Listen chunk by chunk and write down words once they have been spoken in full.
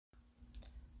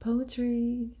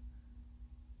Poetry,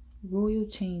 royal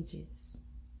changes.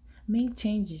 Make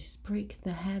changes, break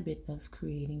the habit of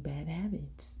creating bad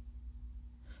habits.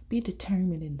 Be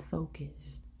determined and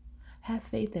focused. Have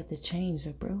faith that the chains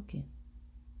are broken.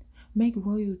 Make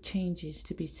royal changes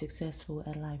to be successful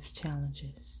at life's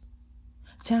challenges,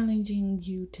 challenging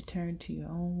you to turn to your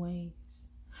own ways,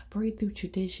 break through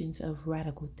traditions of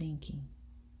radical thinking,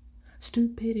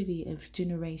 stupidity of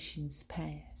generations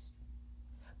past.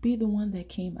 Be the one that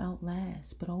came out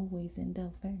last but always end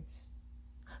up first.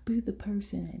 Be the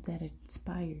person that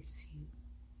inspires you.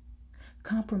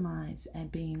 Compromise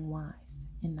at being wise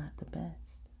and not the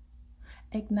best.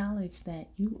 Acknowledge that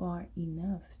you are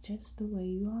enough just the way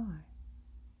you are.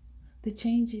 The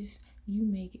changes you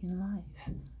make in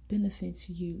life benefits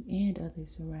you and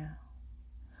others around.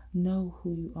 Know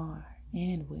who you are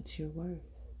and what you're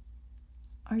worth.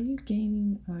 Are you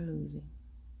gaining or losing?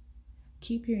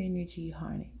 Keep your energy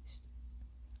harnessed.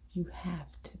 You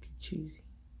have to be choosing.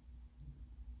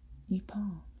 Eat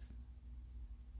palms.